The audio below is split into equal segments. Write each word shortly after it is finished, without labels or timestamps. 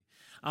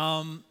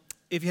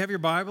If you have your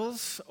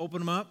Bibles, open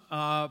them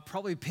up.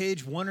 Probably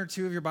page 1 or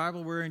 2 of your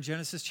Bible. We're in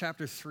Genesis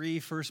chapter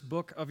 3, first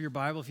book of your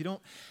Bible. If you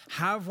don't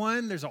have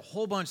one, there's a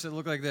whole bunch that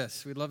look like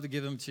this. We'd love to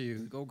give them to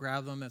you. Go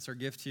grab them. That's our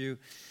gift to you.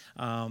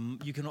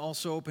 You can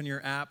also open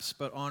your apps,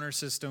 but honor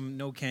system,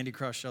 no Candy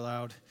Crush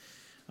allowed.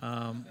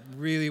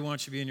 Really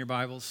want you to be in your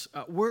Bibles.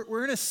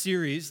 We're in a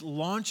series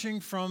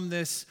launching from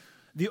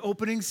the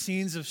opening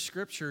scenes of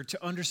Scripture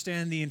to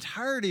understand the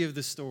entirety of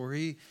the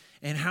story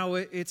and how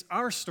it's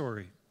our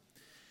story.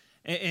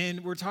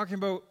 And we're talking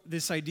about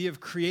this idea of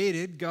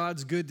created,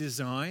 God's good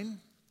design,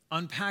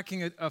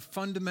 unpacking a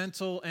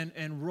fundamental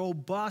and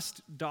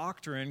robust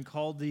doctrine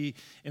called the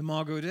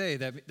Imago Dei.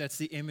 That's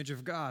the image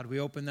of God.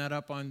 We open that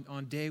up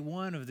on day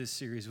 1 of this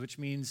series, which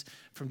means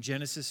from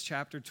Genesis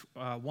chapter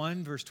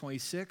 1, verse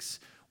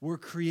 26, we're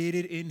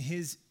created in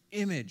His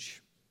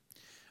image,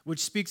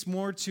 which speaks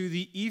more to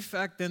the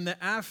effect than the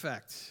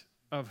affect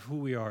of who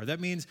we are. That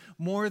means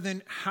more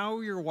than how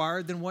you're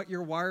wired than what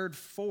you're wired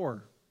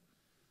for.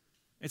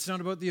 It's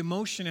not about the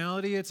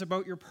emotionality, it's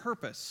about your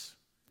purpose.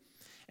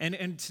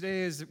 And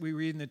today, as we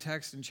read in the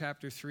text in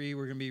chapter 3,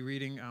 we're going to be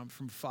reading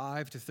from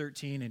 5 to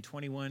 13 and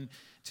 21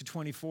 to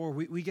 24.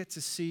 We get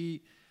to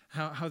see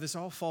how this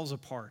all falls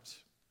apart.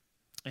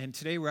 And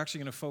today, we're actually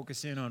going to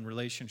focus in on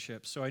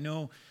relationships. So I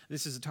know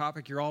this is a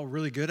topic you're all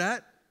really good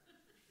at.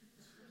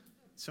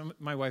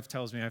 My wife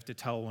tells me I have to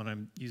tell when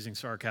I'm using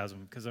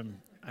sarcasm because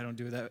I don't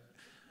do that.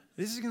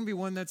 This is going to be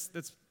one that's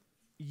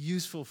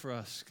useful for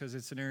us because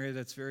it's an area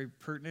that's very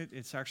pertinent.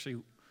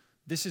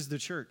 This is the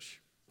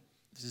church.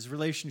 This is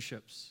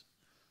relationships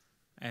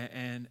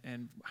and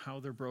how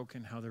they're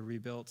broken, how they're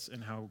rebuilt,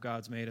 and how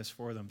God's made us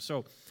for them.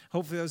 So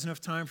hopefully there's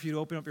enough time for you to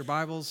open up your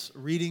Bibles,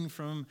 reading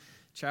from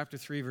chapter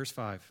 3, verse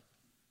 5.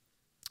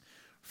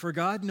 For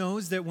God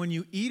knows that when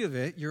you eat of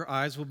it, your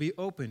eyes will be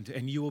opened,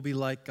 and you will be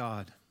like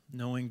God,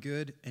 knowing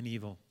good and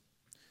evil.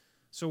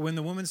 So when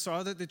the woman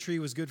saw that the tree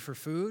was good for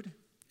food,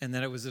 and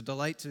that it was a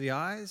delight to the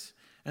eyes,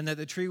 and that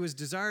the tree was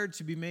desired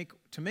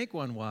to make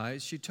one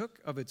wise, she took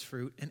of its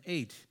fruit and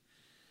ate.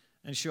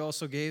 And she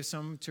also gave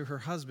some to her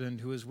husband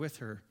who was with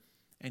her,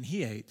 and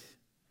he ate.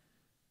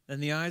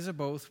 Then the eyes of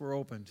both were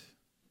opened,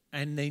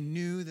 and they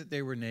knew that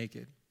they were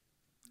naked.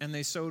 And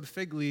they sewed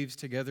fig leaves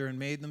together and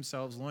made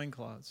themselves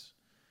loincloths.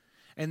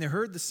 And they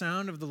heard the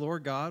sound of the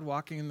Lord God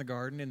walking in the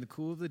garden in the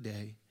cool of the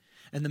day.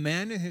 And the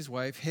man and his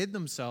wife hid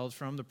themselves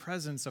from the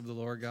presence of the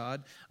Lord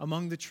God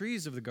among the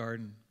trees of the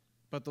garden.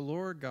 But the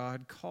Lord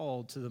God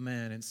called to the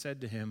man and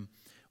said to him,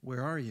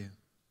 "Where are you?"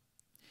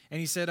 And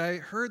he said, "I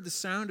heard the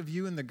sound of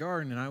you in the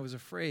garden, and I was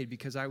afraid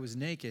because I was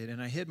naked,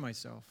 and I hid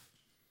myself."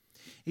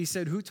 He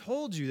said, "Who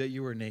told you that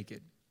you were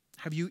naked?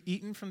 Have you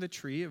eaten from the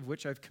tree of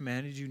which I've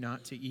commanded you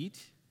not to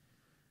eat?"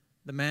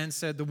 The man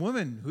said, "The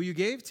woman who you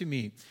gave to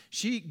me,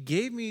 she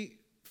gave me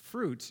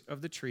fruit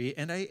of the tree,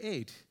 and I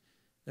ate."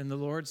 Then the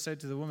Lord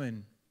said to the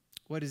woman,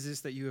 "What is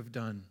this that you have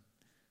done?"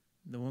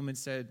 The woman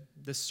said,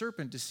 "The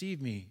serpent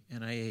deceived me,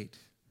 and I ate."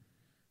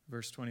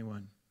 Verse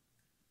 21.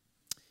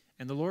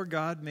 And the Lord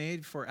God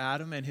made for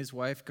Adam and his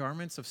wife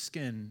garments of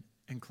skin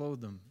and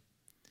clothed them.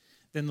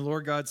 Then the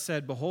Lord God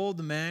said, "Behold,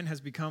 the man has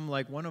become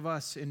like one of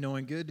us in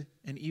knowing good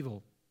and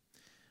evil.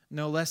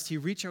 No, lest he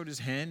reach out his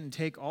hand and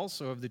take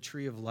also of the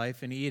tree of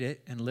life and eat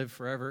it and live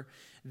forever.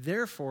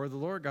 Therefore the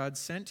Lord God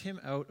sent him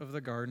out of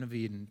the Garden of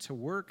Eden to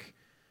work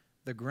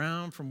the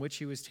ground from which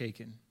he was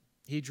taken.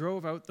 He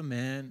drove out the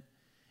man,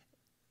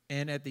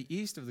 and at the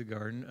east of the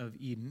Garden of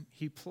Eden,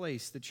 he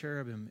placed the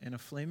cherubim and a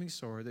flaming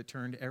sword that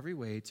turned every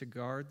way to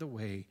guard the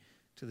way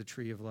to the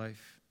tree of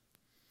life."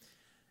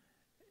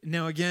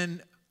 Now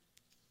again,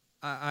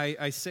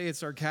 I say it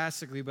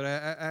sarcastically, but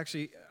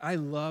I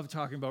love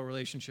talking about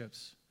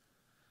relationships.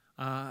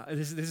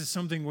 This is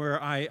something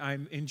where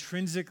I'm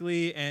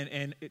intrinsically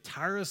and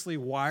tirelessly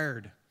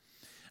wired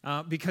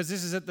because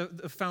this is at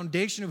the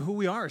foundation of who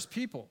we are as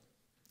people.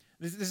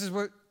 This is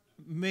what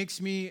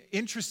makes me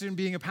interested in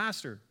being a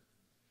pastor.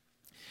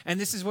 And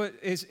this is what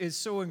is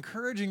so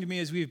encouraging to me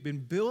as we've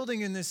been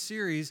building in this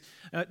series,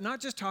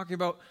 not just talking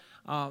about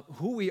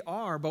who we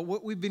are, but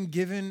what we've been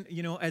given,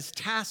 as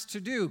tasks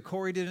to do.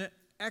 Corey did an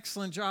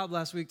excellent job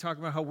last week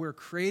talking about how we're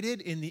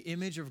created in the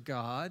image of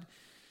God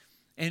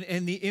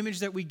and the image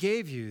that we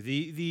gave you,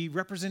 the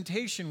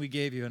representation we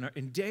gave you.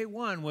 And day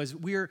 1 was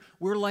we're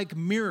like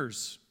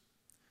mirrors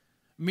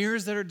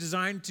that are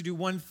designed to do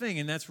one thing,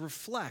 and that's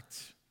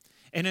reflect.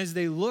 And as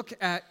they look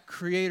at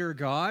Creator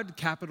God,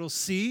 capital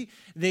C,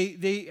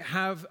 they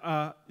have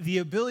the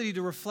ability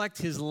to reflect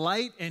His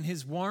light and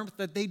His warmth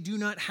that they do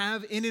not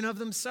have in and of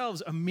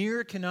themselves. A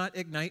mirror cannot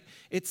ignite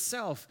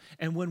itself.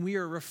 And when we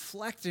are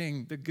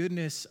reflecting the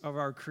goodness of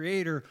our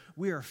Creator,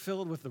 we are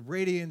filled with the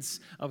radiance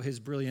of His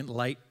brilliant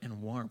light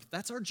and warmth.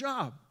 That's our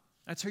job.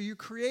 That's how you're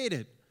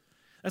created.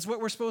 That's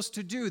what we're supposed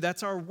to do.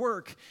 That's our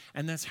work,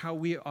 and that's how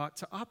we ought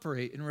to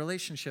operate in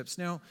relationships.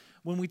 Now,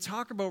 when we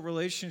talk about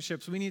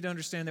relationships, we need to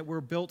understand that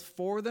we're built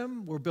for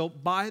them, we're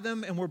built by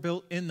them, and we're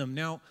built in them.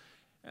 Now,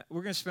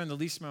 we're going to spend the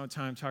least amount of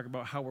time talking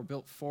about how we're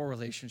built for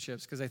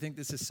relationships because I think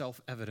this is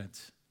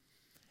self-evident.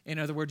 In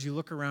other words, you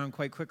look around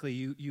quite quickly,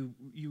 you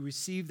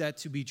receive that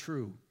to be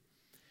true.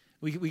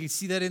 We can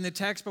see that in the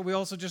text, but we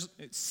also just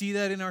see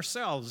that in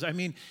ourselves. I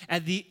mean,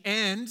 at the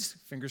end,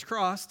 fingers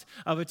crossed,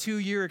 of a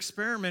 2-year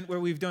experiment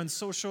where we've done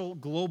social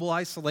global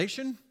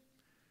isolation,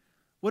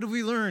 what have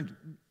we learned?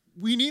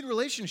 We need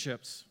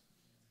relationships.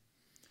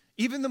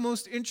 Even the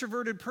most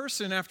introverted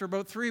person after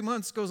about 3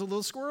 months goes a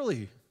little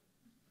squirrely.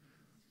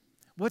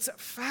 What's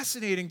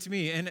fascinating to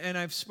me, and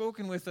I've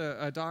spoken with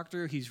a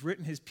doctor, he's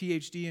written his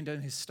PhD and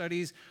done his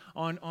studies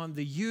on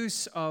the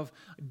use of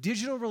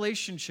digital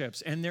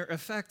relationships and their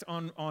effect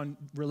on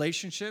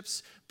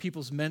relationships,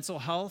 people's mental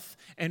health,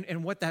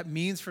 and what that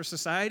means for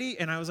society.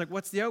 And I was like,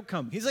 what's the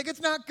outcome? He's like,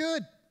 it's not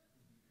good.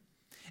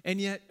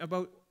 And yet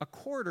about a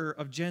quarter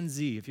of Gen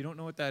Z, if you don't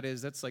know what that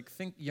is, that's like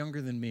think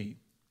younger than me,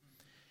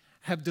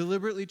 have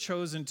deliberately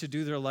chosen to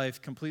do their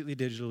life completely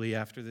digitally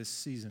after this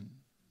season.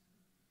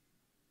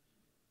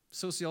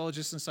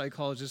 Sociologists and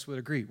psychologists would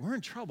agree, we're in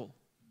trouble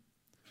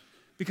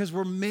because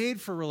we're made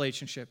for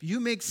relationship. You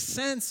make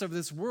sense of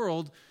this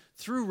world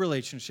through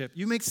relationship.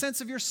 You make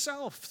sense of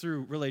yourself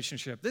through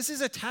relationship. This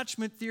is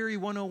attachment theory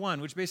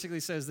 101, which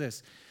basically says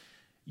this.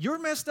 You're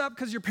messed up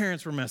because your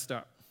parents were messed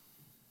up.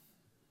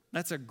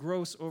 That's a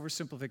gross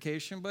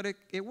oversimplification, but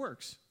it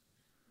works.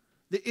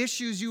 The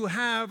issues you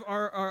have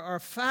are a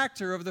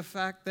factor of the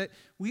fact that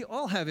we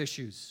all have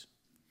issues.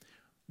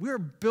 We're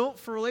built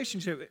for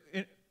relationship.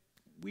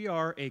 We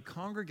are a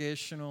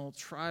congregational,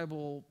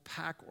 tribal,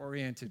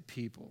 pack-oriented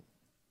people.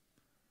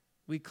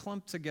 We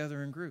clump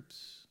together in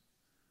groups.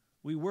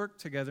 We work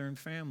together in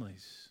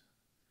families.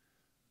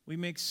 We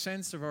make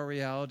sense of our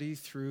reality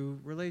through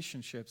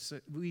relationships.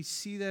 We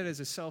see that as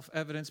a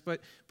self-evidence,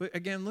 but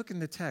again, look in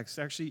the text.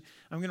 Actually,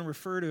 I'm going to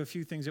refer to a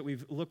few things that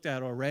we've looked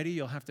at already.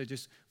 You'll have to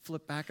just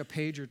flip back a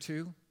page or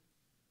two.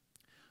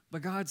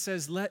 But God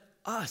says, let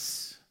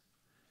us,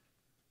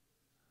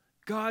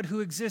 God who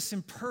exists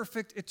in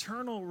perfect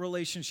eternal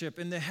relationship,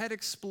 in the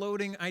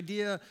head-exploding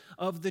idea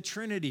of the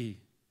Trinity,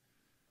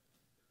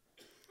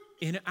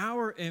 in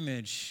our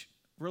image,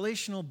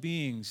 relational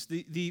beings,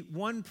 the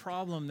one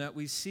problem that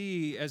we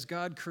see as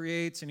God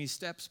creates and he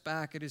steps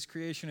back at his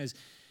creation is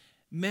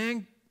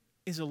man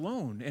is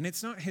alone. And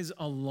it's not his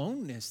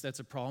aloneness that's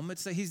a problem.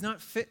 It's that he's not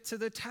fit to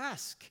the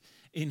task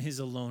in his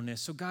aloneness.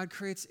 So God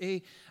creates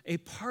a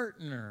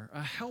partner,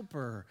 a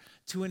helper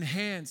to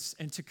enhance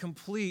and to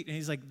complete. And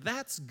he's like,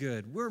 that's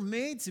good. We're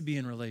made to be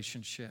in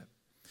relationship.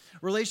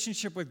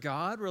 Relationship with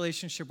God,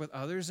 relationship with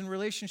others, and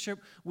relationship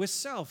with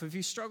self. If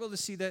you struggle to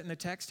see that in the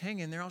text, hang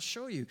in there, I'll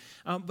show you.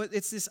 But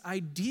it's this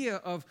idea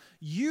of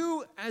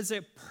you as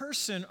a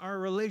person are a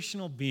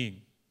relational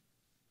being.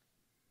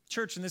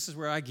 Church, and this is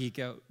where I geek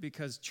out,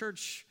 because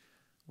church,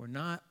 we're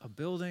not a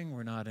building,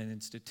 we're not an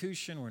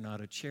institution, we're not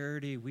a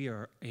charity, we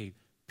are a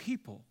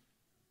people.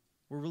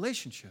 We're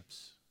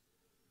relationships.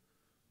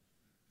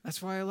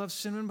 That's why I love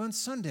Cinnamon Bun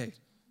Sunday.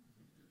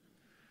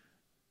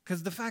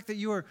 Because the fact that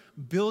you are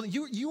building,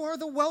 you are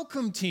the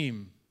welcome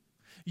team.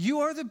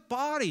 You are the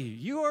body.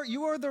 You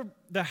are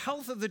the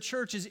health of the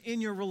church is in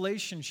your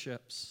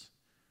relationships.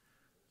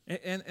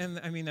 And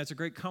I mean, that's a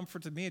great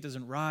comfort to me. It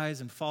doesn't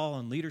rise and fall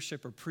on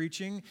leadership or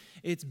preaching.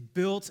 It's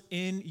built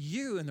in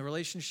you and the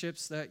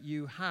relationships that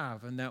you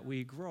have and that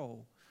we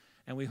grow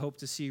and we hope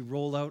to see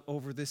roll out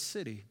over this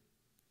city.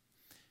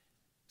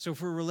 So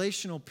for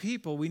relational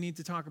people, we need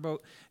to talk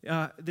about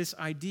this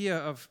idea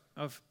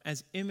of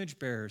as image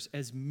bearers,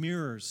 as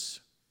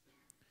mirrors.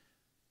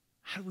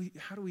 How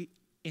do we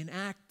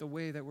enact the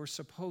way that we're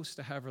supposed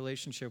to have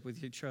relationship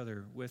with each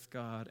other, with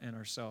God and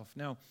ourselves?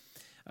 Now,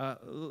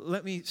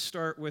 let me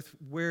start with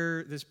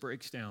where this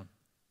breaks down.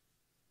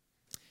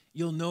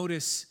 You'll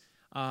notice,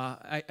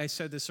 I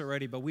said this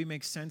already, but we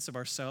make sense of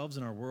ourselves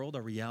and our world,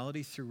 our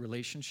reality through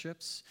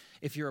relationships.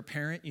 If you're a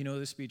parent, you know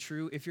this to be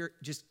true. If you're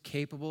just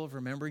capable of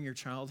remembering your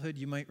childhood,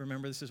 you might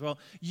remember this as well.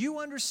 You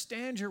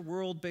understand your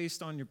world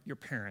based on your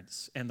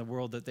parents and the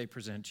world that they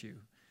present you.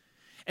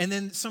 And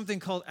then something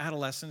called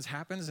adolescence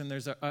happens, and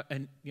there's a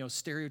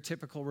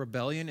stereotypical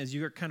rebellion as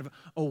you're kind of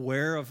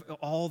aware of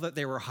all that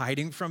they were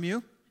hiding from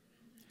you.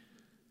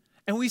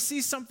 And we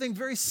see something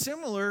very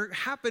similar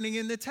happening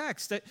in the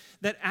text,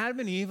 that Adam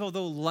and Eve,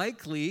 although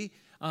likely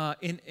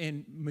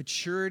in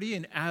maturity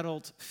and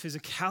adult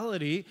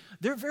physicality,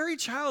 they're very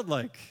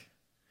childlike,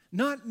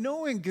 not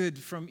knowing good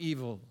from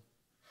evil,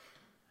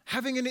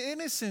 having an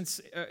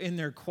innocence in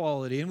their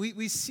quality. And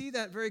we see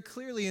that very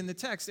clearly in the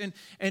text.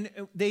 And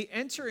they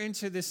enter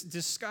into this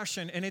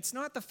discussion, and it's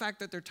not the fact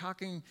that they're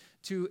talking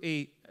to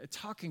a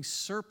talking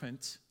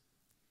serpent.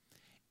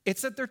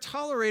 It's that they're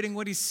tolerating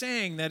what he's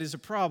saying that is a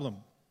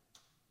problem.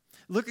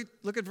 Look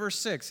at verse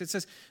 6. It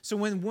says, so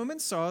when woman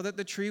saw that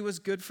the tree was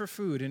good for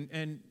food,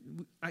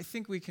 and I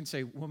think we can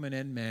say woman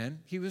and man.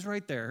 He was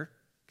right there.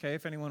 Okay,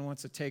 if anyone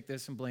wants to take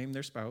this and blame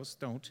their spouse,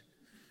 don't.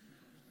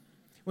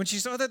 When she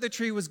saw that the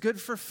tree was good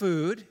for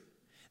food,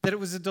 that it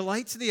was a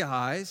delight to the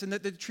eyes, and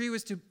that the tree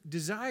was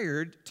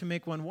desired to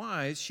make one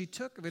wise, she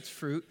took of its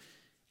fruit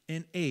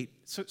and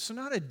ate. So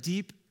not a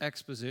deep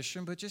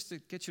exposition, but just to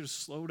get you to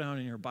slow down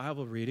in your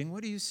Bible reading,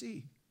 what do you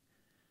see?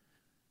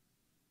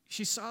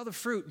 She saw the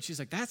fruit, and she's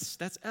like,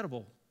 that's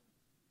edible.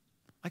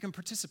 I can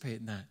participate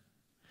in that.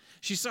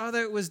 She saw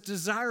that it was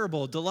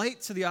desirable,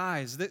 delight to the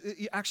eyes.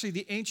 Actually,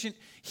 the ancient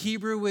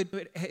Hebrew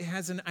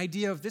has an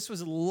idea of this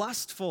was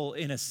lustful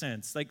in a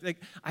sense.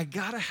 Like I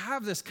got to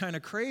have this kind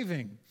of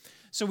craving.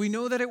 So we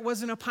know that it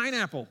wasn't a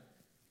pineapple.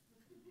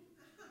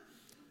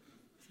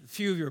 A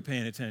few of you are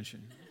paying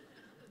attention.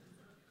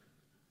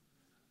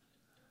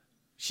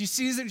 She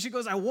sees it and she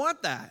goes, I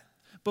want that.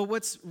 But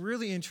what's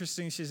really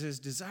interesting, she says,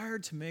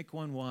 desired to make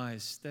one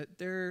wise, that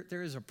there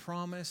is a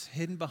promise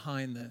hidden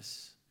behind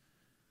this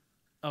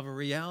of a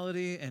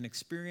reality and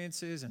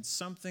experiences and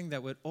something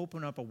that would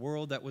open up a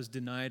world that was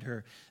denied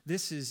her.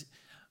 This is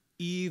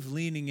Eve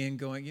leaning in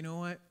going, you know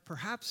what?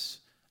 Perhaps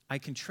I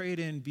can trade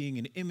in being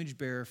an image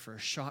bearer for a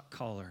shot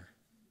caller.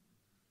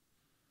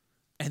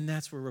 And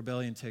that's where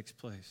rebellion takes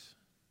place.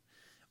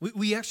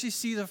 We actually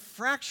see the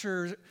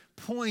fracture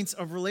points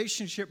of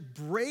relationship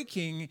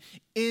breaking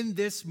in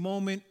this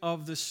moment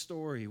of the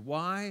story.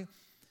 Why?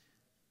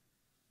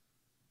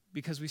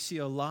 Because we see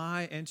a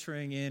lie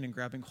entering in and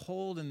grabbing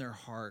hold in their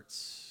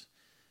hearts.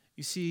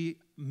 You see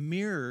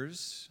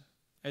mirrors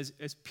as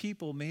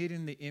people made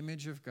in the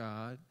image of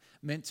God,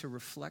 meant to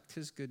reflect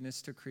his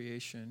goodness to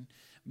creation,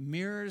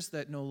 mirrors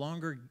that no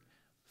longer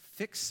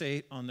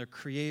fixate on their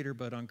creator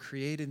but on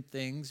created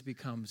things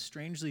become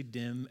strangely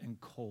dim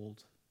and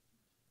cold.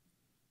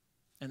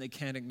 And they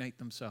can't ignite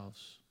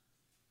themselves.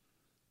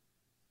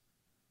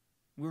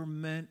 We're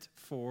meant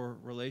for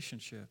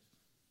relationship.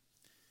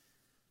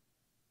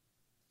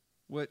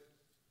 What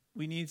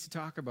we need to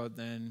talk about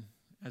then,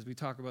 as we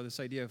talk about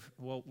this idea of,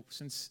 well,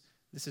 since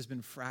this has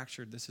been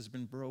fractured, this has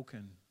been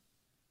broken,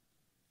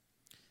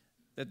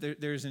 that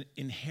there's an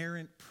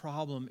inherent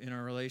problem in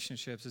our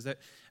relationships, is that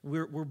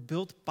we're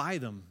built by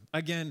them.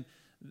 Again,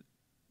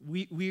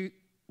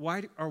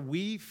 why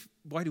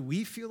do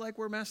we feel like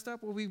we're messed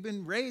up? Well, we've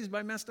been raised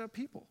by messed up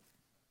people.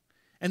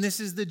 And this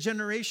is the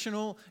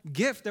generational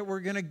gift that we're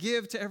going to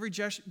give to every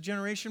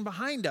generation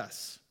behind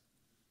us.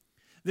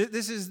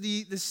 This is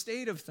the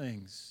state of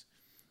things.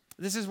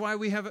 This is why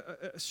we have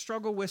a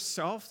struggle with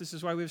self. This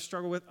is why we have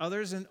struggle with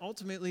others. And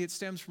ultimately, it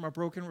stems from a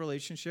broken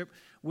relationship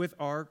with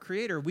our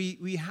Creator.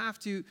 We have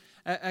to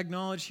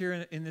acknowledge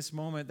here in this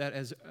moment that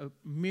as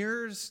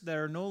mirrors that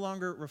are no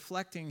longer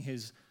reflecting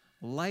His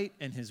light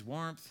and His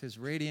warmth, His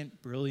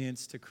radiant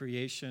brilliance to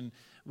creation,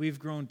 we've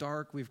grown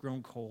dark, we've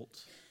grown cold.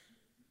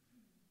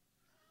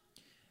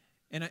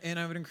 And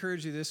I would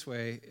encourage you this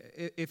way.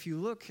 If you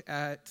look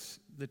at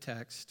the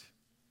text,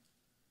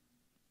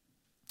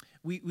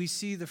 we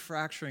see the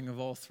fracturing of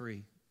all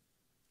three.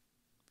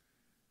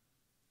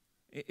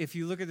 If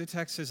you look at the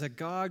text, it says that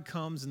God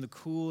comes in the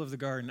cool of the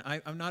garden.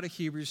 I'm not a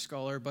Hebrew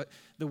scholar, but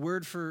the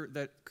word for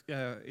that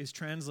is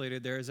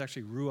translated there is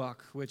actually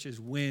ruach, which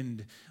is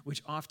wind,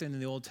 which often in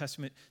the Old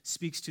Testament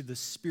speaks to the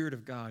Spirit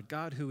of God,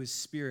 God who is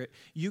Spirit.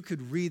 You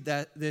could read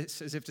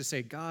this as if to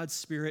say God's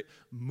Spirit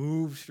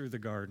moved through the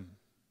garden.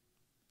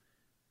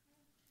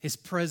 His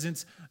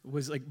presence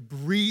was like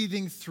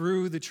breathing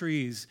through the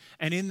trees.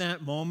 And in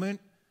that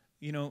moment,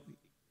 you know,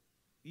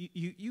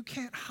 you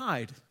can't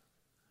hide.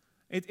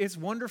 It's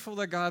wonderful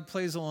that God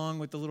plays along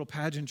with the little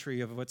pageantry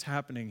of what's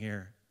happening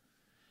here.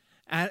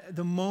 At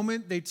the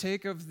moment they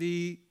take of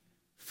the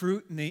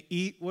fruit and they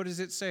eat, what does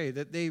it say?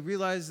 That they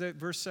realize that,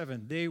 verse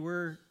 7, they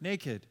were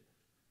naked.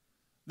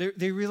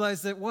 They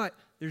realize that what?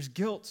 There's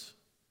guilt.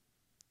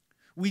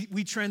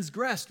 We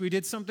transgressed. We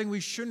did something we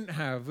shouldn't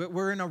have.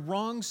 We're in a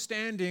wrong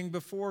standing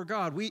before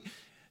God.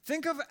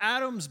 Think of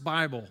Adam's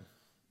Bible.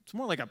 It's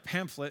more like a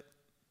pamphlet.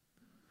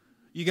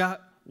 You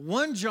got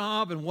one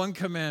job and one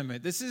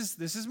commandment. This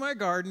is my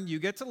garden. You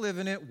get to live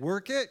in it,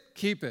 work it,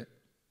 keep it.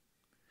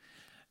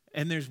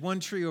 And there's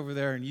one tree over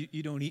there, and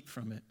you don't eat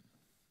from it.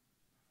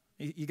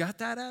 You got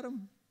that,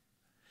 Adam?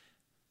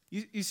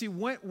 You see,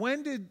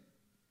 when did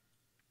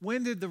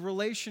the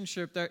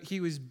relationship that he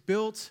was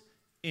built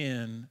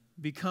in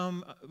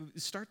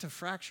start to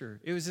fracture?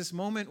 It was this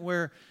moment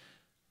where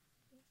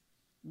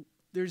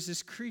there's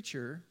this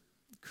creature,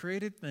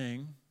 created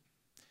thing,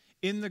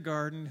 in the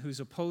garden who's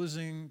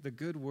opposing the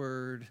good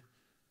word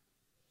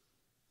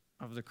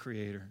of the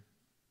Creator.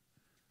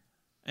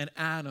 And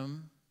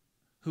Adam,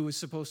 who is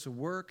supposed to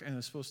work and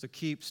is supposed to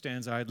keep,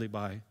 stands idly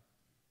by.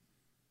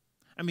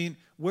 I mean,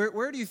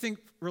 where do you think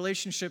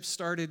relationships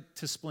started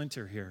to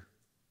splinter here?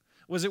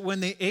 Was it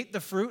when they ate the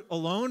fruit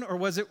alone, or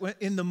was it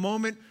in the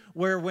moment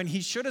where when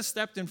he should have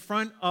stepped in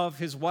front of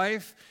his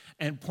wife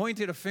and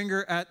pointed a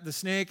finger at the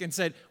snake and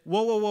said,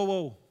 whoa, whoa, whoa,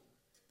 whoa.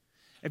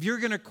 If you're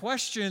going to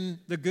question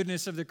the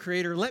goodness of the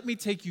Creator, let me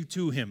take you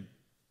to Him.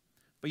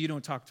 But you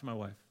don't talk to my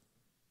wife.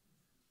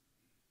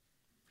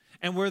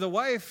 And where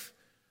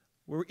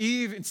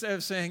Eve, instead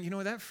of saying, you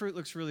know, that fruit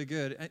looks really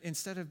good,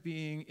 instead of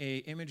being an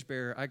image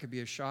bearer, I could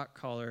be a shot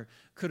caller,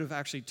 could have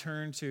actually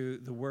turned to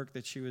the work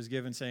that she was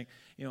given, saying,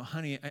 you know,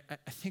 honey,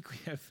 I think we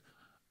have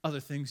other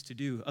things to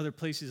do, other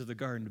places of the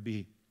garden to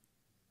be.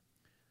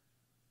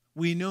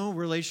 We know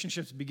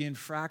relationships begin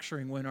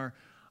fracturing when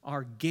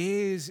our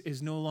gaze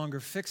is no longer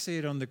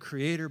fixated on the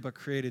Creator, but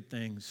created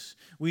things.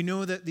 We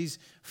know that these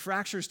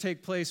fractures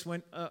take place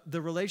when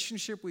the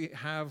relationship we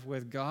have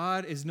with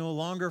God is no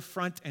longer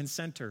front and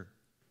center.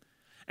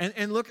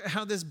 And look at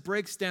how this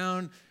breaks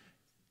down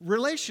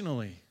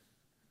relationally.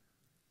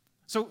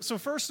 So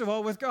first of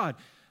all, with God,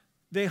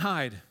 they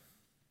hide.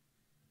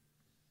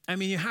 I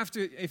mean, you have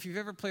to, if you've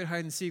ever played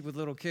hide and seek with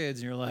little kids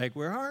and you're like,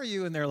 where are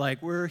you? And they're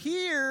like, we're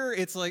here.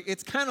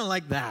 It's kind of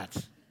like that.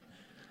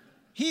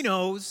 He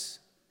knows.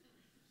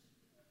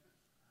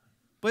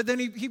 But then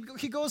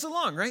he goes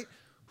along, right?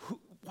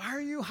 Why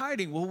are you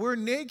hiding? Well, we're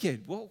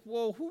naked.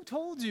 Well, who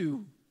told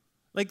you?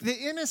 Like the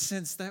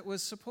innocence that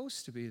was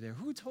supposed to be there.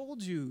 Who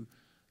told you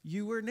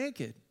you were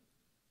naked?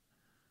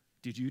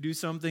 Did you do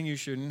something you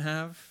shouldn't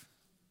have?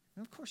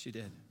 Of course you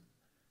did.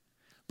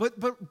 But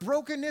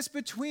brokenness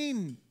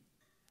between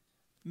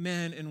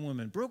men and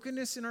women,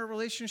 brokenness in our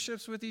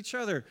relationships with each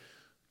other.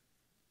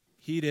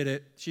 He did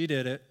it. She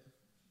did it.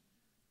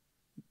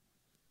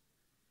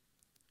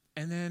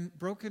 And then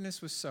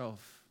brokenness with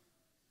self.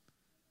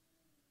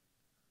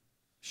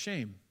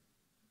 Shame.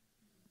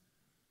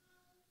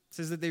 It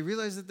says that they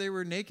realized that they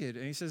were naked.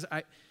 And he says,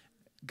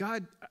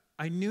 God,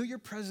 I knew your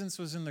presence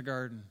was in the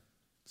garden,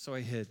 so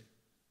I hid.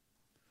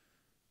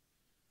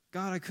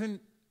 God, I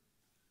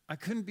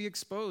couldn't be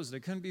exposed. I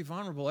couldn't be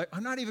vulnerable.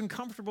 I'm not even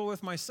comfortable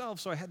with myself,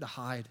 so I had to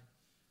hide.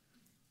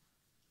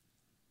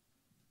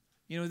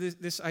 You know,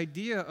 this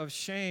idea of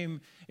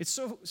shame, it's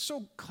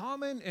so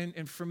common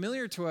and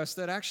familiar to us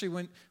that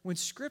actually when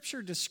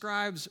Scripture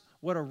describes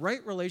what a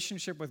right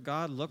relationship with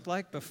God looked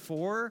like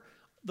before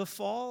the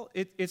fall,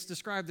 it's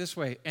described this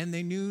way, and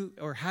they knew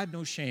or had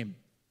no shame.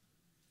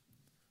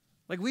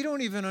 Like, we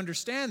don't even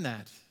understand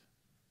that.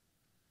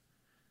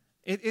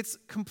 It's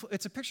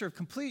a picture of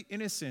complete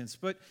innocence,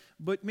 but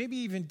maybe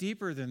even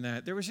deeper than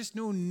that. There was just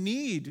no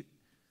need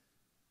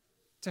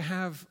to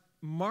have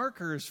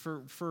markers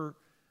for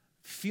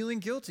feeling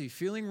guilty,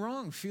 feeling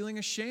wrong, feeling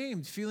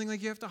ashamed, feeling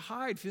like you have to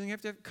hide, feeling you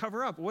have to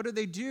cover up. What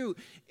do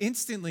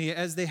instantly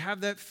as they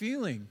have that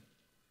feeling?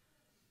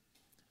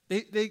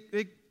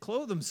 They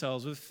clothe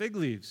themselves with fig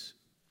leaves.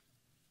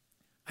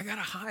 I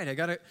gotta hide.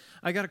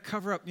 I gotta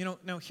cover up. You know,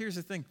 now here's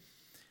the thing.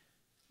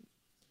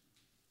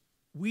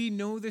 We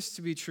know this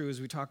to be true as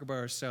we talk about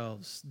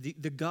ourselves.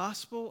 The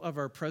gospel of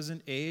our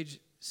present age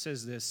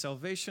says this: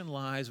 salvation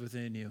lies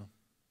within you.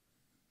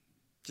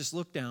 Just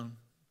look down,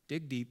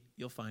 dig deep,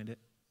 you'll find it.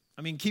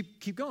 I mean,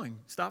 keep going.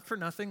 Stop for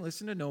nothing,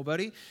 listen to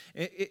nobody.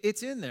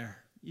 It's in there.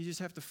 You just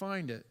have to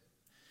find it.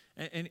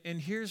 And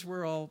here's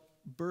where I'll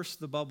burst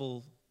the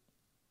bubble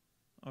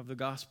of the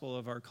gospel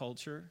of our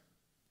culture,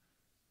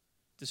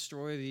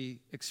 destroy the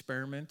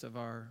experiment of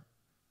our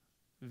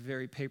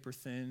very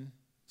paper-thin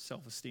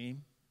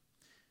self-esteem,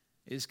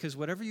 is because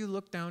whatever you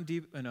look down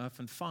deep enough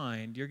and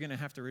find, you're going to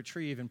have to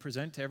retrieve and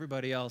present to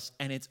everybody else,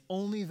 and it's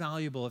only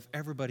valuable if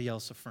everybody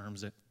else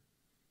affirms it.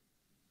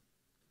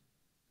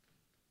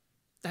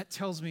 That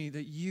tells me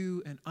that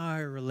you and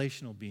I are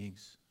relational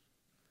beings.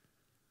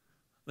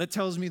 That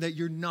tells me that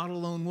you're not a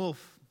lone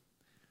wolf.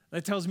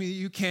 That tells me that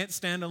you can't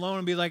stand alone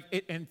and be like,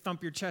 and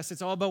thump your chest.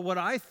 It's all about what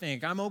I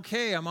think. I'm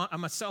okay. I'm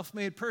a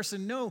self-made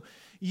person. No,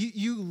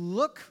 you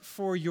look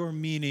for your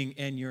meaning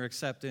and your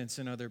acceptance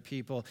in other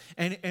people.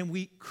 And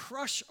we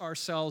crush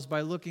ourselves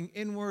by looking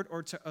inward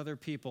or to other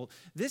people.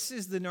 This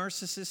is the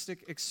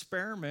narcissistic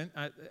experiment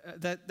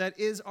that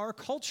is our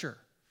culture.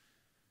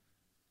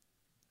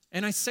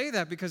 And I say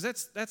that because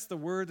that's the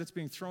word that's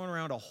being thrown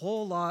around a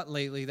whole lot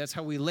lately. That's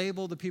how we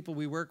label the people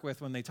we work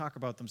with when they talk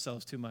about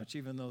themselves too much,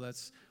 even though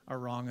that's a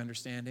wrong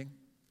understanding.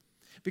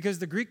 Because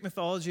the Greek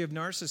mythology of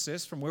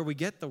Narcissus, from where we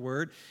get the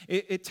word,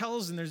 it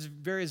tells, and there's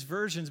various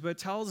versions, but it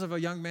tells of a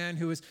young man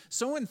who is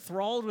so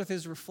enthralled with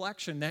his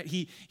reflection that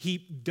he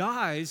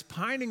dies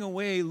pining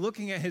away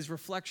looking at his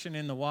reflection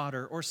in the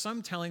water. Or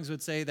some tellings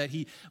would say that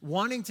he,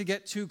 wanting to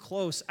get too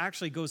close,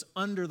 actually goes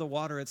under the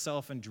water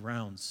itself and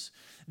drowns.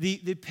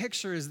 The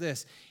picture is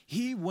this: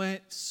 he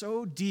went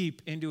so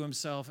deep into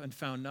himself and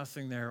found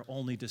nothing there,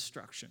 only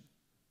destruction.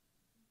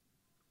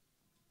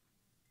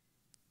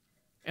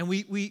 And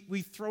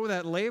we throw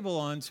that label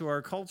onto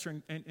our culture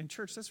and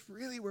church. That's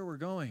really where we're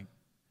going.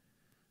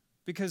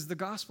 Because the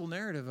gospel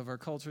narrative of our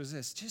culture is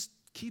this: just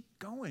keep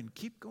going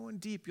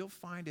deep. You'll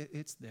find it,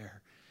 it's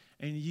there.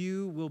 And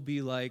you will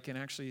be like, and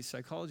actually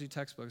psychology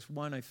textbooks,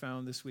 one I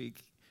found this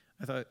week,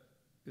 I thought it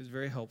was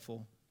very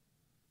helpful.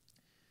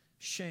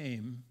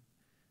 Shame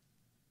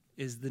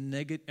is the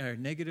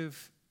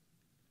negative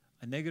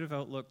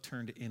outlook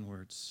turned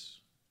inwards.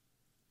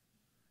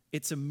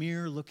 It's a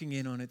mirror looking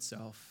in on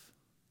itself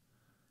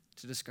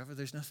to discover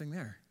there's nothing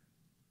there.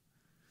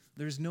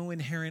 There's no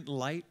inherent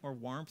light or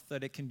warmth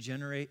that it can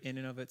generate in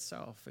and of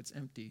itself. It's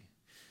empty.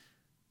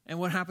 And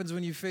what happens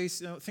when you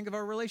face, think of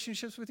our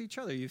relationships with each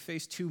other. You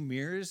face two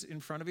mirrors in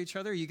front of each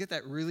other. You get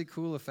that really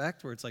cool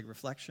effect where it's like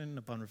reflection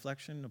upon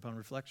reflection upon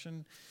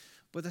reflection.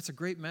 But that's a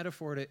great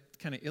metaphor to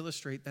kind of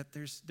illustrate that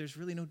there's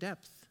really no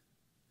depth.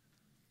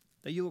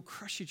 That you will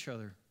crush each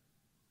other.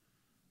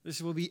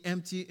 This will be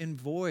empty and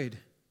void.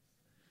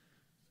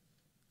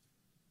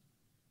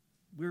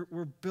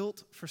 We're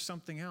built for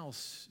something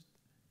else.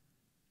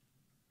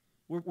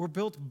 We're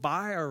built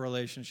by our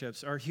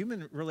relationships. Our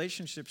human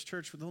relationships,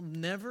 church, they'll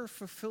never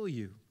fulfill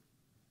you.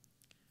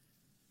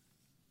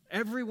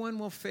 Everyone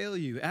will fail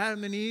you.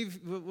 Adam and Eve,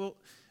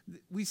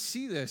 we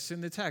see this in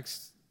the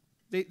text.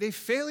 They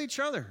fail each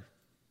other.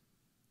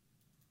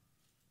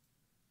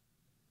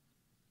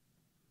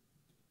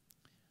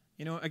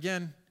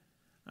 Again,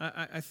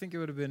 I think it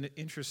would have been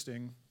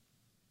interesting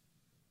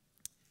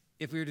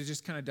if we were to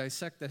just kind of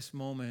dissect this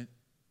moment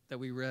that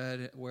we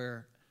read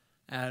where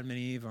Adam and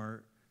Eve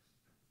are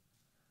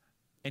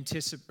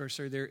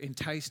they're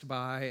enticed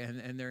by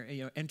and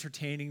they're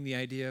entertaining the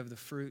idea of the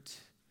fruit.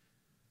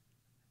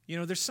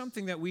 There's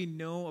something that we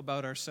know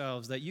about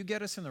ourselves that you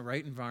get us in the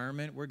right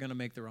environment, we're going to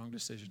make the wrong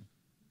decision.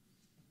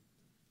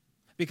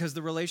 Because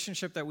the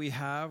relationship that we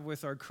have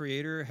with our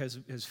Creator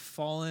has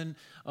fallen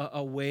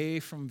away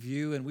from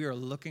view, and we are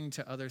looking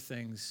to other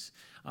things.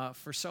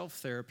 For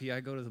self-therapy, I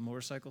go to the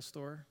motorcycle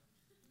store.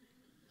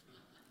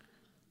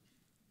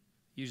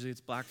 Usually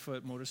it's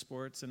Blackfoot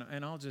Motorsports,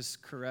 and I'll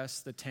just caress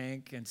the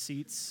tank and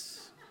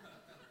seats,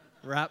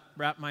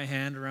 wrap my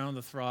hand around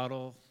the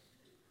throttle.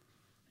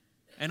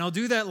 And I'll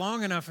do that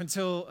long enough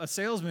until a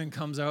salesman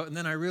comes out, and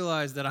then I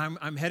realize that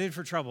I'm headed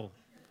for trouble.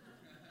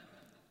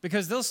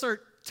 Because they'll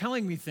start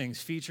telling me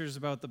things, features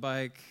about the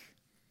bike,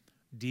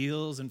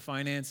 deals and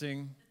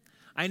financing.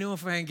 I know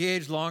if I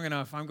engage long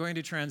enough, I'm going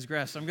to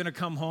transgress. I'm going to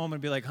come home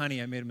and be like,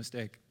 honey, I made a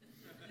mistake.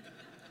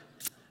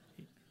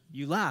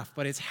 You laugh,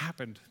 but it's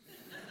happened.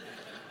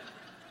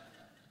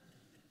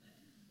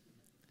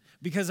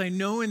 Because I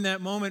know in that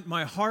moment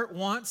my heart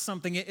wants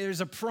something.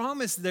 There's a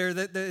promise there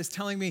that is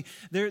telling me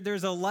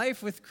there's a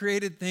life with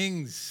created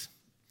things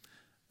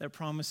that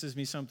promises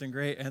me something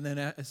great. And then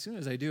as soon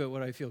as I do it,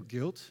 what I feel?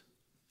 Guilt,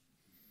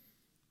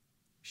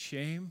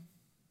 shame,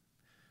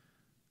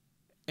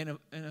 and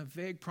a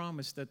vague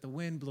promise that the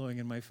wind blowing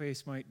in my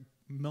face might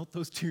melt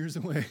those tears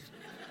away.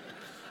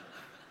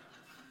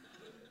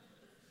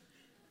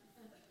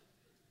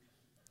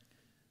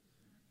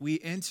 We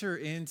enter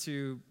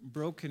into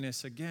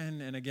brokenness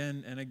again and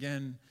again and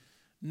again,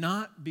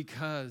 not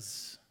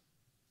because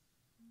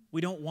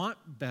we don't want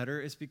better,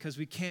 it's because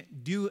we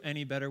can't do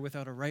any better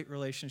without a right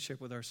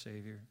relationship with our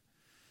Savior.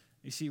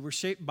 You see, we're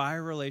shaped by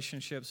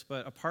relationships,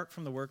 but apart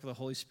from the work of the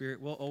Holy Spirit,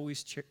 we'll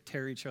always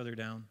tear each other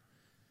down.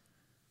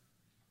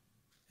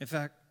 In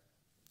fact,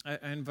 I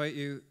invite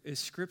you, as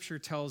Scripture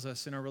tells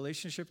us, in our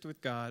relationship with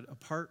God,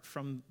 apart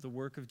from the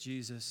work of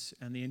Jesus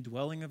and the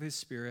indwelling of His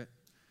Spirit,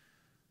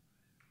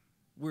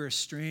 we're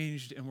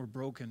estranged and we're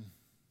broken.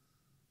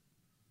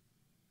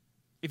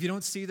 If you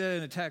don't see that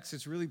in the text,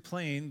 it's really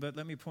plain, but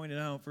let me point it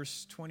out.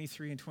 Verse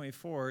 23 and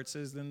 24, it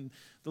says, then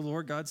the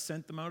Lord God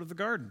sent them out of the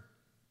garden.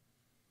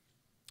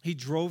 He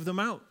drove them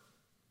out.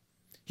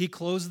 He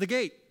closed the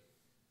gate.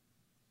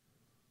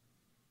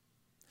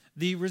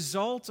 The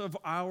result of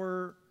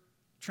our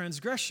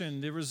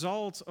transgression, the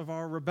result of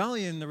our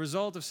rebellion, the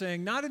result of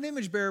saying, not an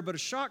image bearer, but a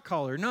shot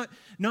caller, not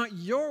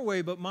your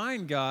way, but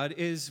mine, God,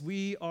 is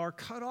we are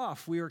cut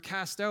off, we are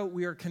cast out,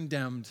 we are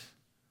condemned.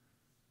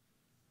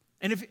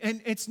 And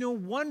it's no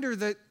wonder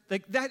that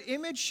that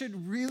image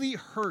should really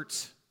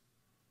hurt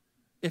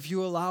if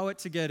you allow it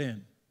to get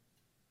in.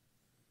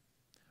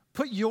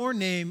 Put your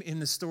name in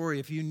the story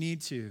if you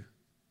need to.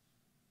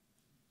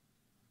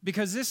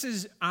 Because this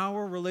is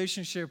our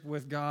relationship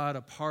with God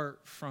apart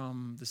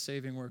from the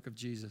saving work of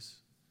Jesus.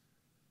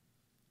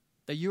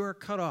 That you are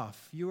cut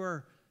off, you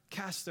are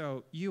cast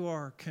out, you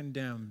are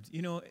condemned.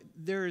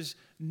 There is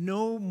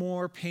no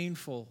more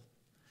painful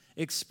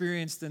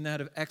experience than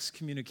that of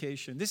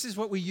excommunication. This is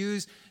what we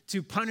use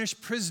to punish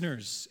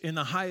prisoners in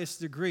the highest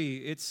degree.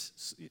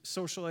 It's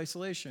social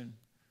isolation.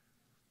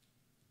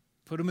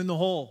 Put them in the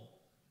hole.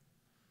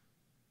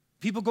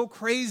 People go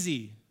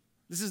crazy.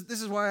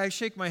 This is why I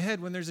shake my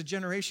head when there's a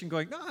generation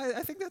going, no,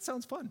 I think that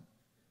sounds fun.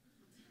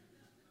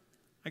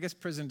 I guess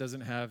prison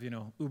doesn't have,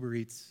 Uber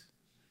Eats.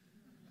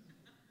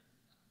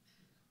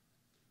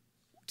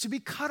 To be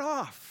cut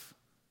off.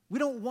 We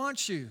don't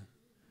want you.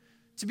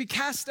 To be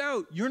cast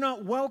out. You're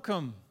not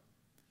welcome.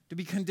 To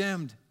be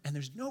condemned. And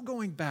there's no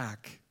going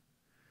back.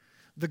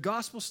 The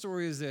gospel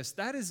story is this.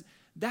 That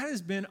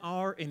has been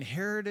our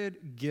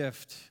inherited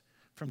gift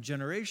from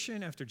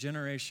generation after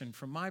generation,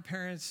 from my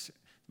parents,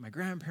 my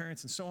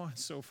grandparents, and so on and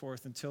so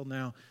forth until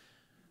now,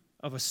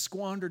 of a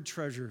squandered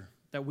treasure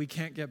that we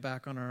can't get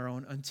back on our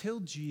own until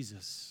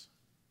Jesus.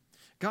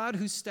 God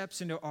who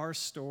steps into our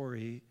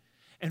story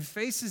and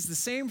faces the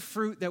same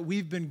fruit that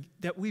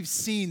we've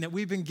seen, that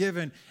we've been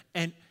given,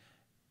 and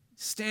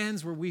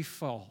stands where we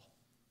fall.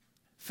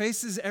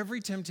 Faces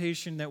every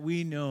temptation that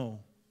we know.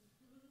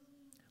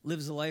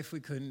 Lives a life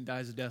we couldn't,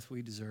 dies a death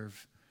we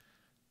deserve.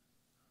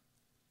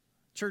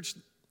 Church,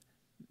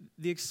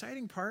 the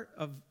exciting part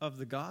of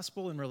the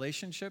gospel in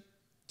relationship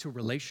to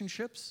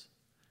relationships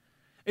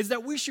is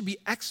that we should be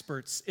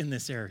experts in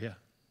this area.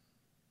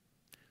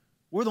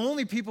 We're the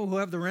only people who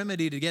have the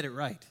remedy to get it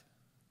right,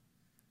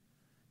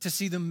 to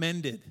see them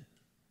mended,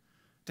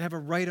 to have a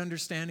right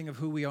understanding of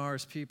who we are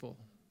as people.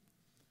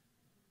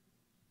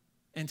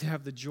 and to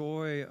have the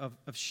joy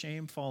of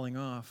shame falling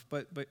off.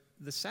 But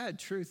the sad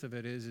truth of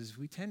it is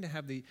we tend to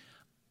have the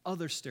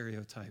other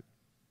stereotype.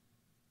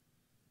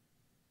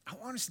 I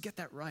want us to get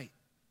that right.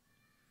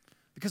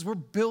 Because we're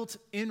built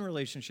in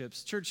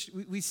relationships. Church,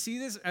 we see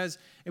this as,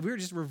 if we were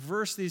just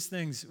reverse these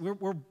things,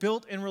 we're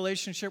built in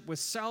relationship with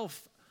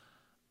self,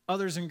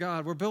 others, and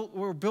God.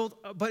 We're built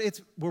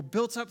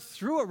up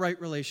through a right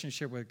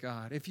relationship with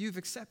God. If you've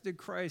accepted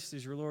Christ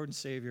as your Lord and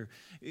Savior,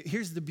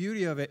 here's the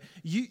beauty of it.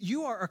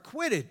 You are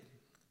acquitted.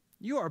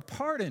 You are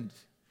pardoned.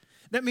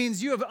 That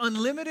means you have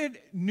unlimited,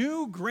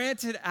 new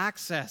granted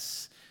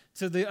access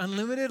to the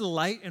unlimited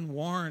light and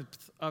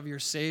warmth of your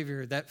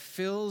Savior that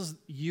fills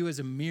you as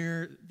a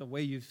mirror the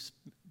way you've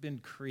been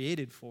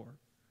created for.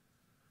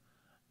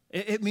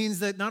 It means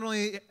that not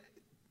only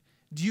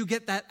do you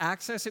get that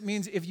access, it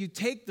means if you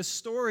take the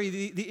story,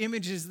 the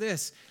image is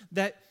this,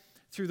 that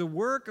through the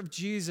work of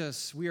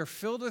Jesus, we are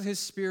filled with His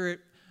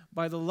Spirit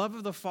by the love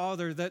of the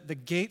Father, that the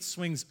gate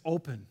swings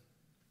open.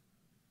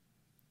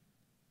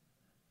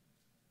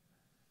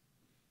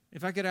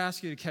 If I could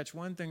ask you to catch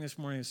one thing this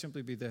morning, it would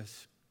simply be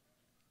this.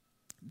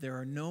 There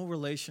are no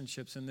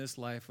relationships in this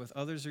life with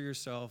others or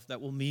yourself that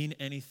will mean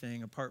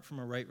anything apart from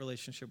a right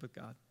relationship with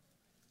God.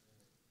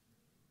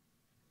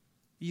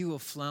 You will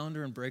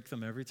flounder and break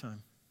them every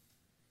time.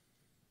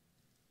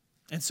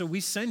 And so we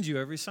send you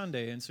every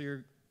Sunday. And so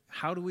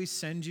how do we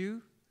send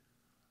you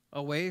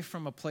away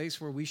from a place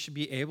where we should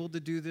be able to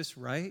do this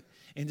right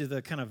into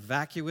the kind of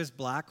vacuous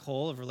black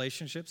hole of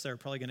relationships that are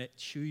probably going to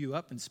chew you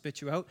up and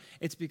spit you out?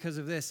 It's because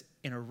of this.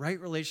 In a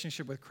right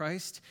relationship with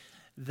Christ,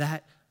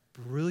 that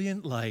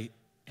brilliant light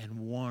and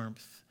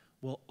warmth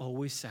will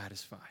always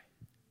satisfy.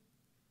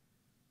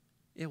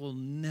 It will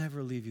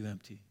never leave you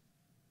empty.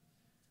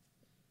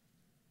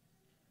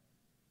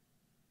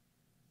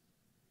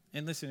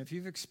 And listen, if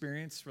you've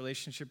experienced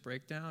relationship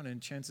breakdown,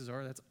 and chances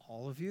are that's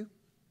all of you,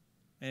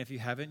 and if you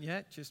haven't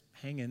yet, just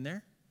hang in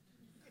there.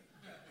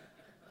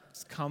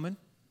 It's coming.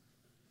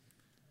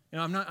 You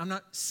know, I'm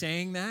not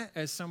saying that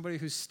as somebody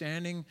who's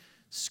standing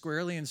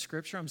squarely in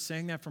Scripture. I'm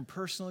saying that from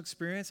personal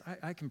experience.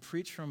 I can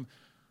preach from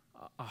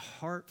a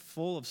heart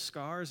full of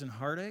scars and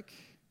heartache.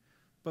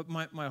 But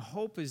my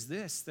hope is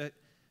this, that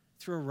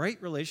through a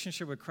right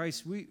relationship with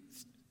Christ, 2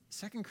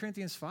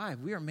 Corinthians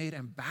 5, we are made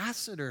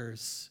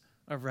ambassadors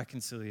of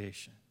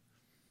reconciliation.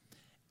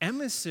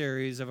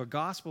 Emissaries of a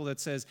gospel that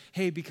says,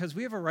 hey, because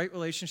we have a right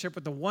relationship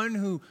with the one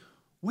who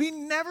we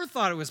never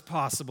thought it was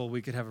possible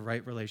we could have a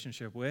right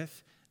relationship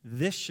with,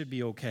 this should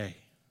be okay.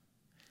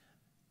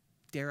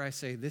 Dare I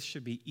say, this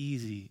should be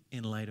easy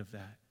in light of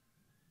that.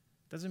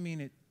 Doesn't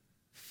mean it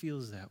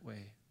feels that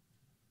way.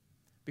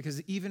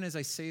 Because even as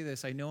I say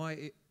this, I know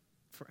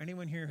for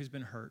anyone here who's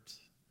been hurt,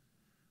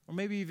 or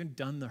maybe even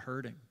done the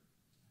hurting,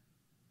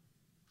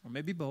 or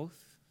maybe both,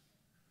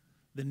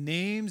 the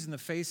names and the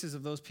faces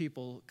of those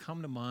people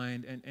come to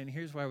mind, and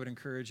here's why I would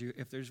encourage you.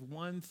 If there's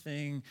one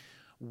thing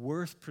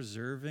worth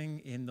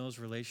preserving in those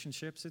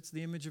relationships, it's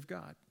the image of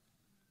God.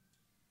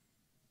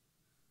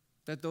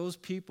 That those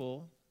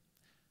people,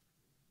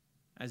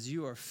 as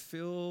you are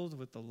filled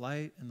with the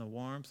light and the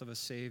warmth of a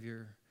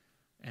Savior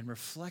and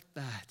reflect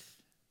that,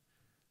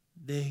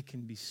 they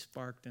can be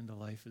sparked into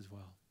life as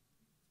well.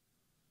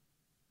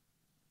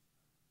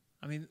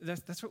 I mean,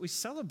 that's what we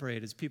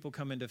celebrate as people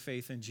come into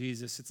faith in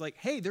Jesus. It's like,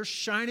 hey, they're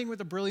shining with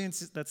a brilliance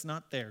that's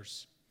not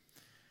theirs.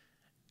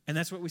 And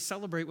that's what we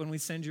celebrate when we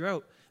send you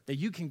out, that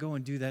you can go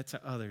and do that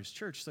to others.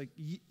 Church, like,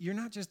 you're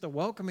not just the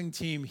welcoming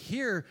team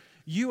here,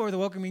 you are the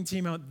welcoming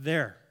team out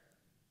there.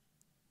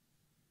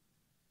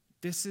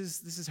 This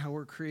is how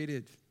we're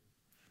created.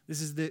 This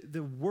is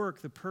the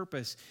work, the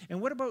purpose. And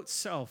what about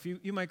self?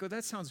 You might go,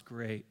 that sounds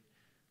great.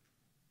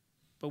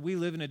 But we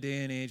live in a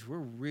day and age, we're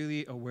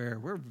really aware.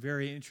 We're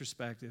very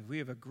introspective. We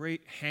have a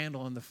great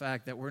handle on the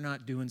fact that we're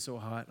not doing so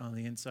hot on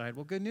the inside.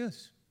 Well, good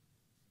news.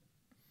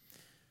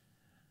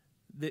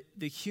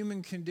 The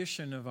human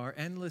condition of our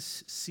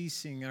endless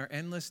ceasing, our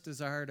endless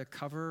desire to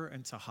cover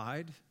and to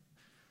hide,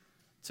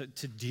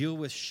 to deal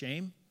with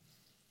shame,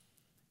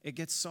 it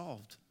gets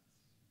solved.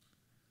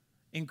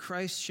 In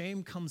Christ,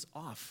 shame comes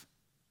off.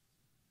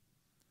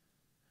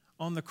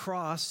 On the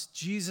cross,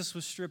 Jesus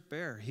was stripped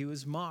bare. He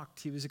was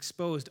mocked. He was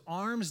exposed,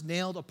 arms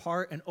nailed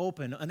apart and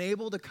open,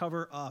 unable to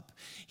cover up.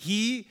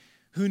 He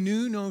who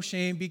knew no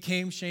shame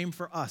became shame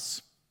for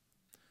us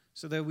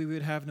so that we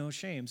would have no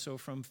shame. So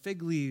from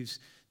fig leaves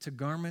to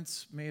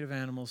garments made of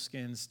animal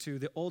skins to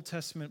the Old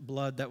Testament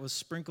blood that was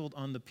sprinkled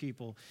on the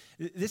people.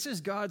 This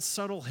is God's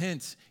subtle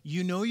hint.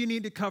 You know you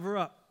need to cover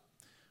up,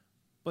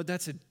 but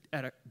that's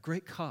at a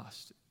great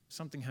cost.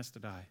 Something has to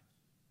die.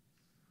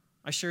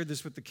 I shared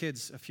this with the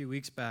kids a few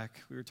weeks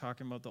back. We were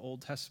talking about the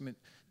Old Testament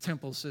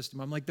temple system.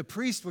 I'm like, the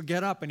priest would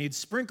get up and he'd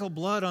sprinkle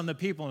blood on the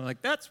people. And I'm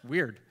like, that's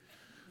weird.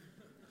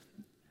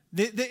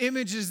 The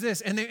image is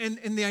this, and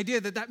the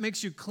idea that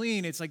makes you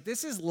clean. It's like,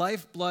 this is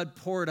lifeblood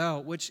poured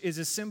out, which is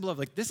a symbol of,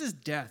 like, this is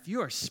death.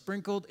 You are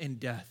sprinkled in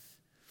death.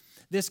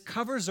 This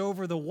covers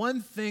over the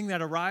one thing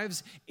that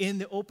arrives in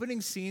the opening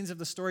scenes of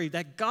the story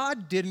that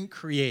God didn't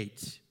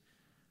create,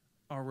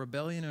 our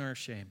rebellion and our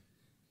shame.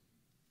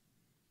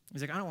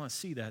 He's like, I don't want to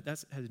see that.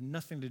 That has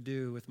nothing to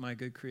do with my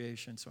good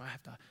creation, so I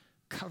have to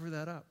cover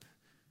that up.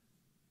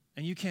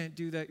 And you can't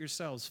do that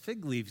yourselves.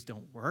 Fig leaves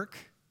don't work.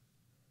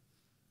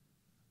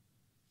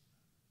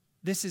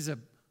 This is a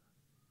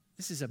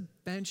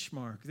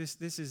benchmark.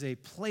 This is a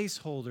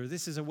placeholder.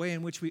 This is a way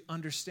in which we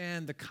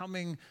understand the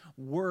coming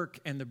work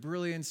and the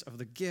brilliance of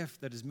the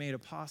gift that is made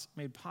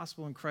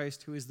possible in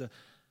Christ, who is the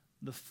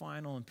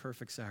final and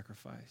perfect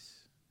sacrifice.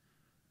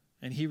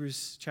 And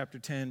Hebrews chapter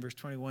 10, verse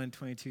 21 and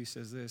 22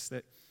 says this,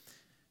 that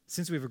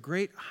since we have a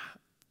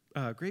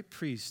great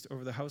priest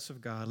over the house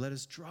of God, let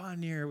us draw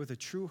near with a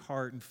true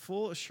heart and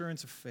full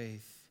assurance of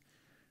faith,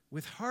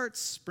 with hearts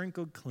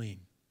sprinkled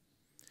clean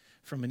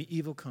from an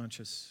evil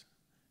conscience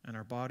and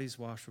our bodies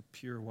washed with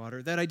pure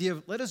water. That idea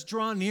of let us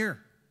draw near.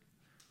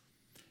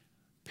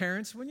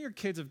 Parents, when your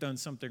kids have done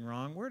something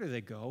wrong, where do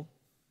they go?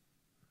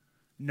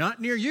 Not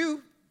near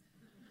you.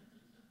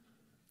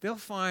 They'll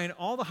find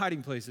all the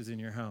hiding places in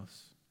your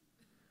house.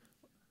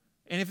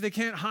 And if they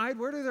can't hide,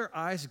 where do their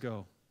eyes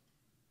go?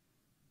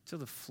 To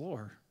the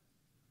floor.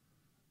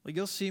 Like,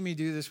 you'll see me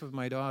do this with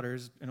my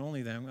daughters, and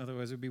only them,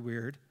 otherwise it would be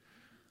weird.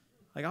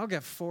 Like, I'll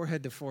get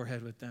forehead to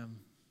forehead with them.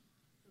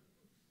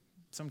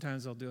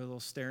 Sometimes I'll do a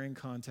little staring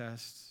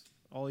contest.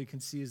 All you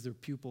can see is their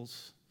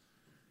pupils.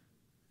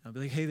 I'll be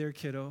like, hey there,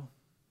 kiddo.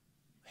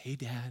 Hey,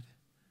 Dad.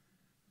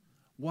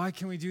 Why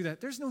can we do that?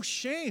 There's no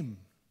shame.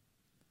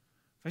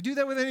 If I do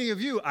that with any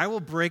of you, I will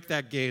break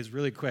that gaze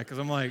really quick, because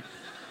I'm like,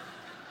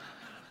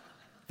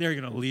 they're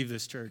going to leave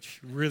this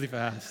church really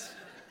fast.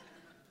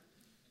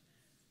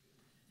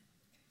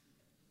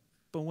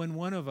 But when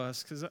one of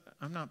us, because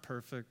I'm not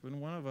perfect, when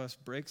one of us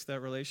breaks that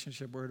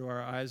relationship, where do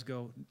our eyes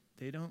go?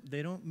 They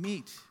don't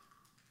meet. It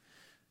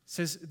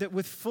says that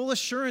with full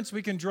assurance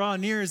we can draw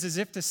near, is as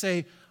if to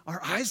say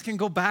our eyes can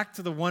go back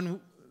to the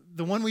one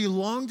we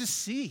long to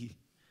see,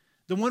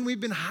 the one we've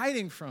been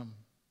hiding from,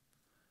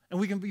 and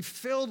we can be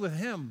filled with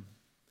him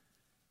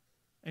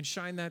and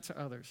shine that to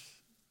others.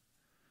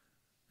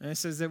 And it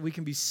says that we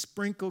can be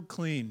sprinkled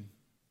clean.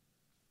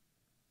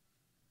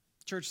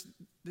 Church,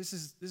 this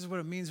is what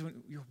it means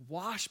when you're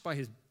washed by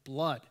his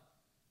blood.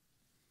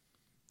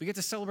 We get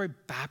to celebrate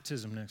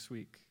baptism next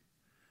week,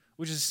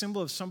 which is a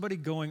symbol of somebody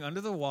going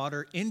under the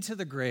water into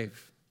the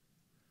grave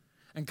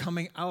and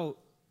coming out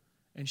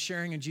and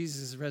sharing in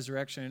Jesus'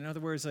 resurrection. In other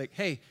words, like,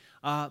 hey,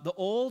 the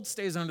old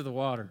stays under the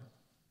water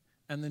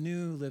and the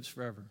new lives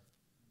forever.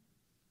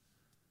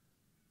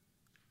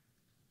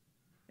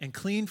 And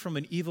clean from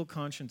an evil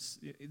conscience.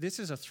 This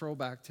is a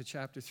throwback to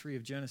chapter 3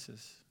 of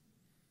Genesis.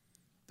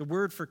 The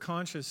word for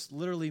conscience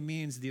literally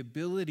means the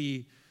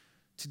ability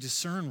to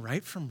discern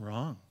right from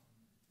wrong.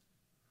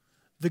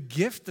 The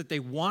gift that they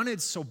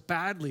wanted so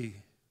badly,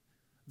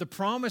 the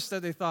promise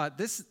that they thought,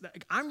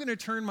 I'm going to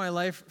turn my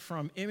life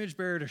from image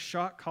bearer to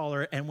shot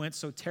caller, and went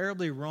so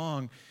terribly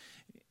wrong.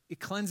 It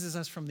cleanses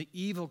us from the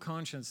evil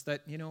conscience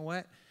that, you know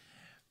what?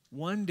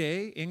 One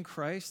day in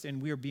Christ,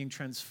 and we are being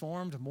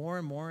transformed more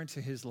and more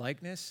into his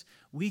likeness,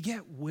 we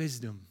get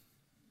wisdom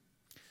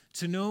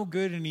to know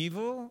good and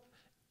evil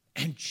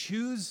and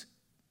choose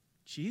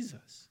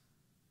Jesus.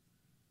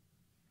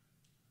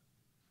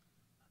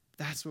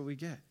 That's what we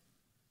get.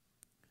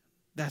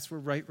 That's where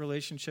right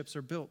relationships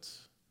are built.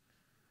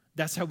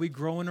 That's how we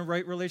grow in a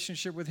right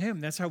relationship with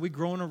him. That's how we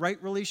grow in a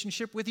right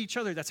relationship with each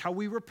other. That's how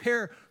we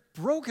repair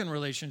broken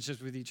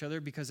relationships with each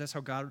other, because that's how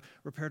God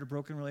repaired a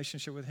broken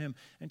relationship with him.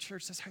 And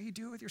church, that's how you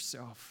do it with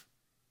yourself.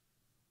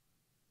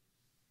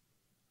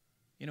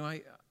 You know,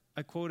 I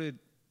quoted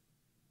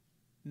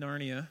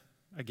Narnia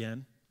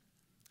again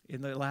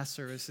in the last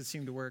service. It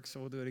seemed to work,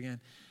 so we'll do it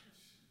again.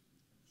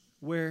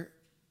 Where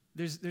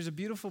there's a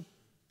beautiful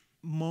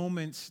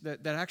moment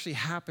that actually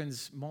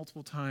happens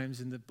multiple times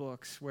in the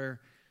books,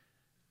 where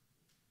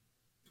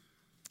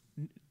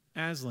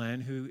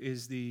Aslan, who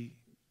is the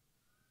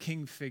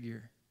king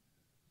figure,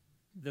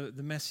 the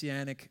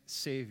messianic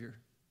savior,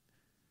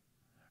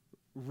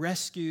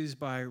 rescues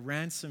by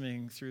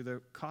ransoming through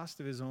the cost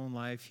of his own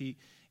life.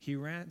 He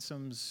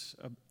ransoms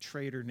a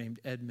trader named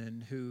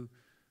Edmund, who,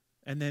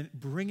 and then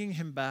bringing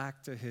him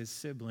back to his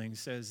siblings,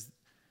 says,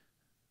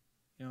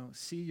 you know,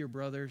 see your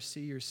brother,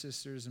 see your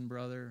sisters and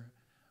brother.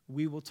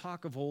 We will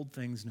talk of old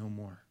things no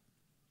more.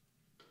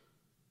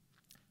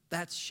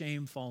 That's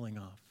shame falling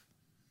off.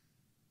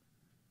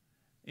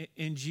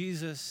 In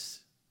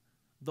Jesus,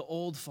 the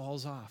old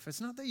falls off. It's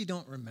not that you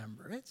don't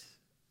remember it.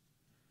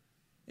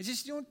 It's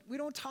just we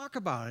don't talk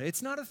about it.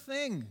 It's not a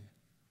thing.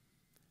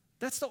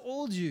 That's the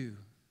old you.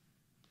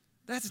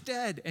 That's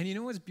dead. And you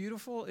know what's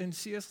beautiful in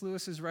C.S.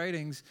 Lewis's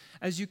writings?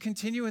 As you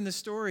continue in the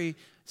story,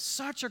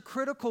 such a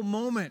critical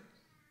moment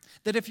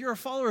that if you're a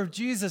follower of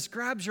Jesus,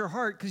 grabs your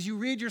heart, because you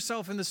read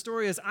yourself in the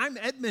story as, I'm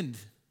Edmund.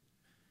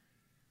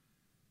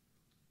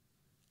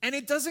 And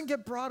it doesn't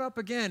get brought up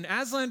again.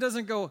 Aslan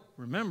doesn't go,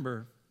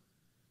 remember.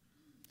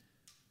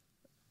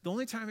 The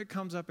only time it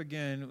comes up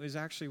again is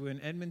actually when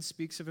Edmund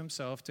speaks of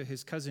himself to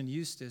his cousin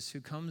Eustace,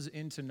 who comes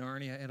into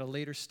Narnia at a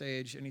later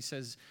stage, and he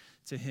says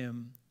to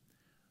him,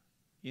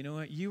 you know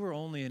what, you were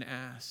only an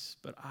ass,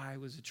 but I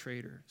was a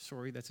traitor.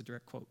 Sorry, that's a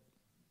direct quote.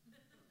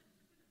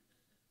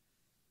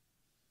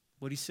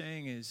 What he's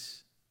saying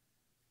is,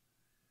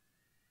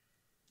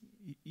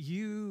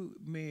 you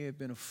may have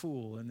been a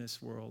fool in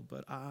this world,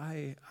 but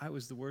I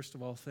was the worst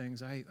of all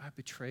things. I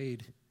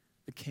betrayed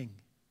the king.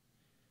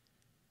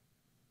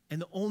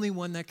 And the only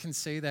one that can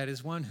say that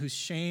is one whose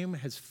shame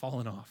has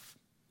fallen off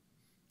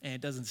and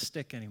it doesn't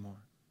stick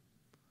anymore.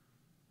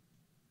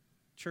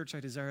 Church, I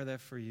desire that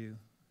for you,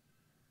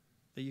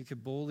 that you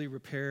could boldly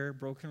repair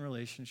broken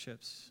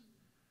relationships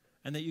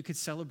and that you could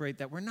celebrate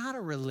that we're not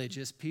a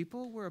religious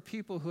people. We're a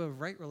people who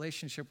have right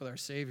relationship with our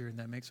Savior, and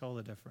that makes all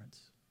the difference.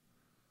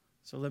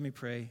 So let me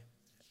pray,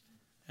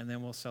 and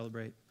then we'll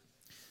celebrate.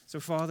 So,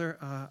 Father,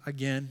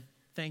 again,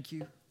 thank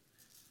you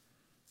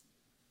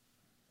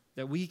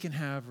that we can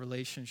have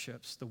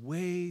relationships the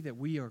way that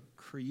we are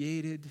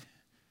created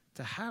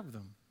to have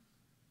them.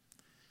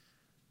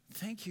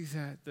 Thank you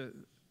that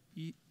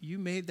you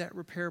made that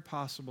repair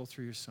possible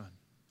through your Son.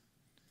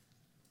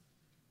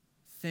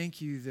 Thank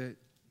you that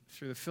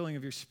through the filling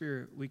of your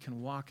Spirit, we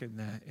can walk in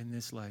that in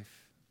this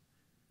life.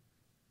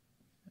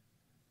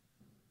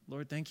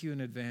 Lord, thank you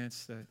in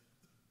advance that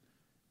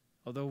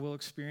although we'll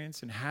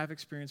experience and have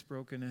experienced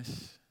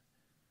brokenness,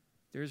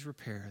 there is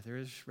repair, there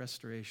is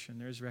restoration,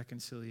 there is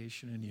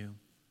reconciliation in you.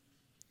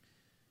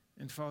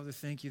 And Father,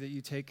 thank you that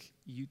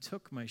you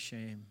took my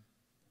shame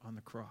on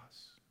the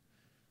cross.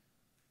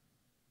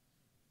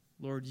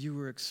 Lord, you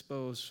were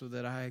exposed so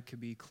that I could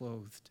be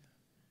clothed.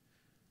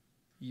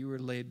 You were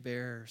laid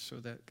bare so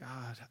that,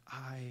 God,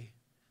 I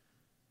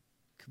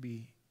could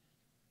be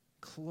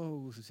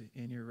clothed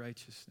in your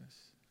righteousness.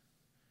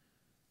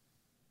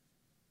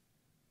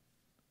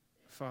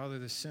 Father,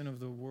 the sin of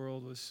the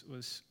world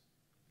was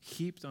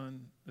heaped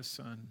on the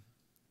Son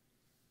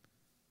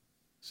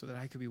so that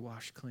I could be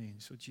washed clean.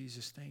 So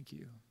Jesus, thank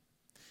you.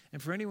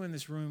 And for anyone in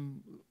this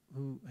room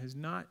who has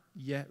not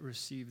yet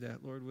received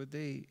that, Lord, would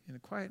they, in the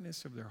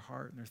quietness of their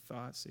heart and their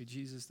thoughts, say,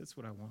 Jesus, that's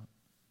what I want.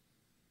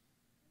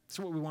 That's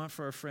what we want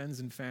for our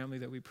friends and family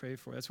that we pray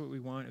for. That's what we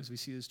want as we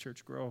see this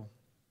church grow.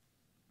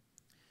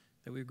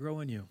 That we grow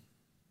in you.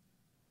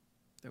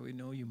 That we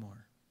know you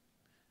more.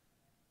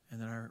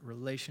 And that our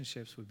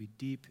relationships would be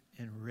deep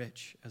and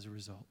rich as a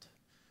result.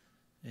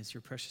 And it's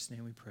your precious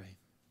name we pray.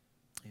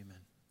 Amen.